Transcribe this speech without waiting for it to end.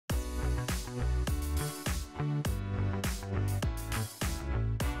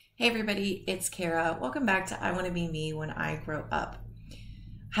Hey everybody, it's Kara. Welcome back to I Want to Be Me When I Grow Up.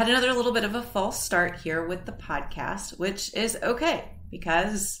 Had another little bit of a false start here with the podcast, which is okay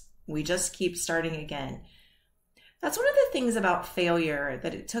because we just keep starting again. That's one of the things about failure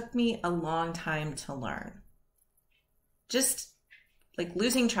that it took me a long time to learn. Just like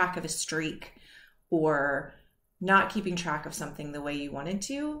losing track of a streak or not keeping track of something the way you wanted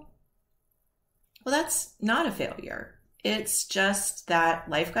to. Well, that's not a failure. It's just that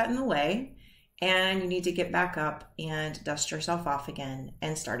life got in the way and you need to get back up and dust yourself off again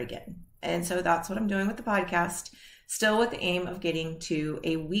and start again. And so that's what I'm doing with the podcast, still with the aim of getting to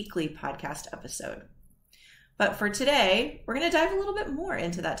a weekly podcast episode. But for today, we're going to dive a little bit more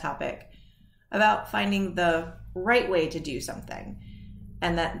into that topic about finding the right way to do something,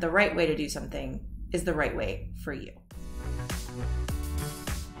 and that the right way to do something is the right way for you.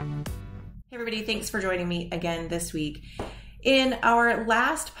 Hey everybody, thanks for joining me again this week. In our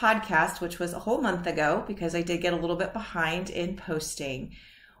last podcast, which was a whole month ago, because I did get a little bit behind in posting,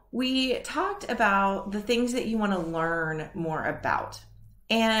 we talked about the things that you want to learn more about.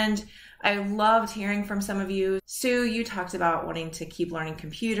 And I loved hearing from some of you. Sue, you talked about wanting to keep learning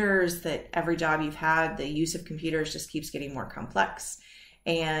computers, that every job you've had, the use of computers just keeps getting more complex.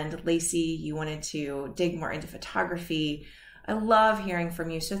 And Lacey, you wanted to dig more into photography. I love hearing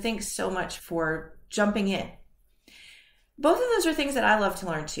from you, so thanks so much for jumping in. Both of those are things that I love to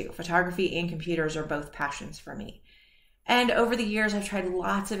learn too. Photography and computers are both passions for me. And over the years, I've tried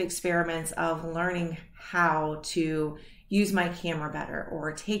lots of experiments of learning how to use my camera better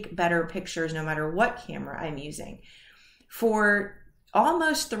or take better pictures no matter what camera I'm using. For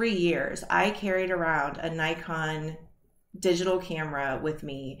almost 3 years, I carried around a Nikon digital camera with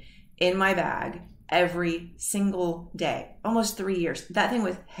me in my bag every single day, almost 3 years. That thing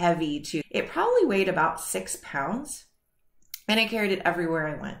was heavy too. It probably weighed about 6 pounds and I carried it everywhere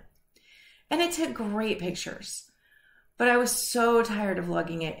I went. And it took great pictures, but I was so tired of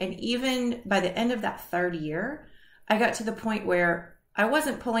lugging it. And even by the end of that third year, I got to the point where I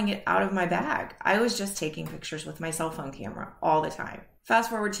wasn't pulling it out of my bag. I was just taking pictures with my cell phone camera all the time.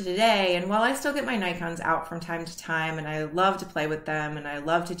 Fast forward to today, and while I still get my Nikons out from time to time, and I love to play with them, and I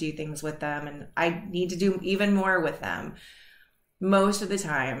love to do things with them, and I need to do even more with them, most of the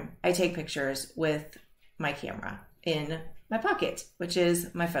time, I take pictures with my camera in my pocket, which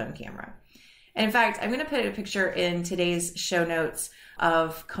is my phone camera. And in fact, I'm going to put a picture in today's show notes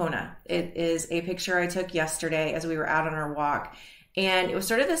of Kona. It is a picture I took yesterday as we were out on our walk, and it was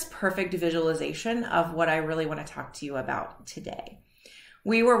sort of this perfect visualization of what I really want to talk to you about today.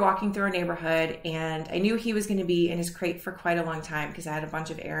 We were walking through our neighborhood and I knew he was going to be in his crate for quite a long time because I had a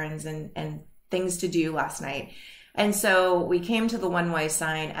bunch of errands and things to do last night. And so we came to the one-way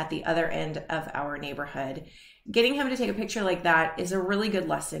sign at the other end of our neighborhood. Getting him to take a picture like that is a really good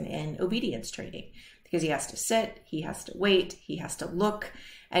lesson in obedience training because he has to sit, he has to wait, he has to look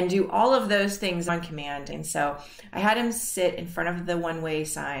and do all of those things on command. And so I had him sit in front of the one-way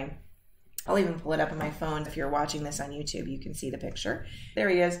sign. I'll even pull it up on my phone. If you're watching this on YouTube, you can see the picture. There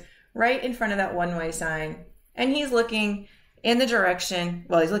he is, right in front of that one-way sign. And he's looking in the direction,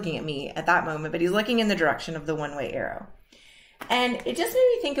 well, he's looking at me at that moment, but he's looking in the direction of the one-way arrow. And it just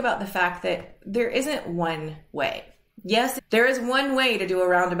made me think about the fact that there isn't one way. Yes, there is one way to do a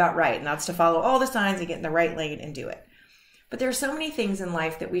roundabout right, and that's to follow all the signs and get in the right lane and do it. But there are so many things in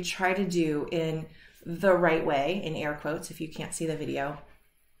life that we try to do in the right way, in air quotes, if you can't see the video,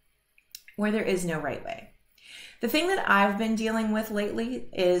 where there is no right way. The thing that I've been dealing with lately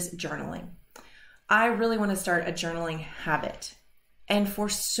is journaling. I really want to start a journaling habit. And for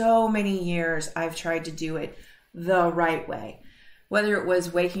so many years, I've tried to do it the right way. Whether it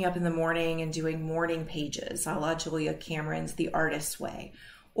was waking up in the morning and doing morning pages, a la Julia Cameron's The Artist's Way,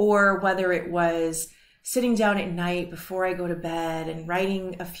 or whether it was sitting down at night before I go to bed and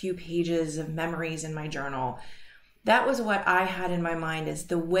writing a few pages of memories in my journal. That was what I had in my mind as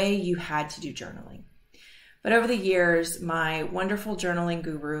the way you had to do journaling. But over the years, my wonderful journaling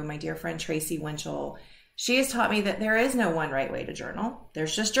guru, my dear friend Tracy Winchell, she has taught me that there is no one right way to journal.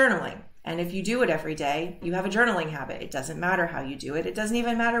 There's just journaling. And if you do it every day, you have a journaling habit. It doesn't matter how you do it. It doesn't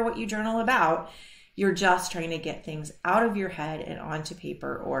even matter what you journal about. You're just trying to get things out of your head and onto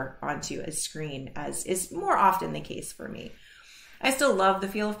paper or onto a screen, as is more often the case for me. I still love the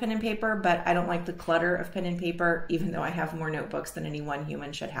feel of pen and paper, but I don't like the clutter of pen and paper, even though I have more notebooks than any one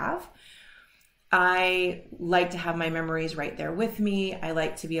human should have. I like to have my memories right there with me. I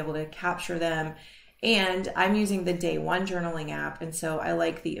like to be able to capture them. And I'm using the Day One journaling app. And so I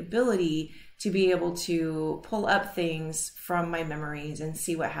like the ability to be able to pull up things from my memories and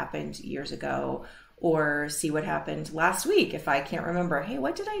see what happened years ago, or see what happened last week if I can't remember. Hey,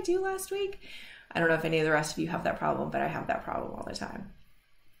 what did I do last week? I don't know if any of the rest of you have that problem, but I have that problem all the time.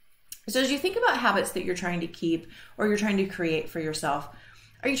 So as you think about habits that you're trying to keep or you're trying to create for yourself,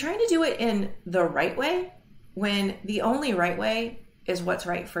 are you trying to do it in the right way when the only right way is what's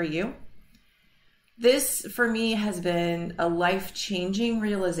right for you? This, for me, has been a life-changing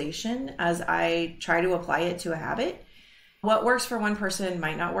realization as I try to apply it to a habit. What works for one person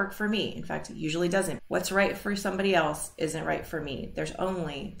might not work for me. In fact, it usually doesn't. What's right for somebody else isn't right for me. There's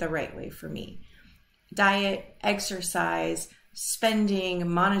only the right way for me. Diet, exercise, spending,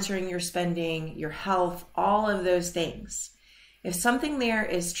 monitoring your spending, your health, all of those things. If something there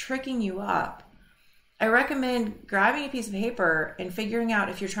is tricking you up, I recommend grabbing a piece of paper and figuring out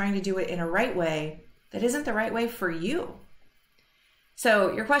if you're trying to do it in a right way that isn't the right way for you.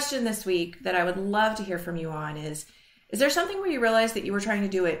 So your question this week that I would love to hear from you on is there something where you realized that you were trying to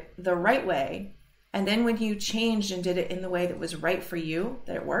do it the right way, and then when you changed and did it in the way that was right for you,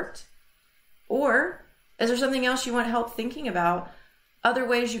 that it worked? Or is there something else you want help thinking about, other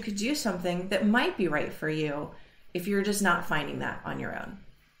ways you could do something that might be right for you if you're just not finding that on your own?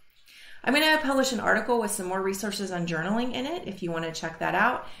 I'm going to publish an article with some more resources on journaling in it if you want to check that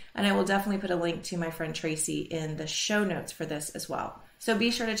out. And I will definitely put a link to my friend Tracy in the show notes for this as well. So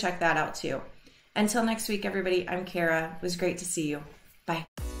be sure to check that out too. Until next week, everybody, I'm Kara. It was great to see you. Bye.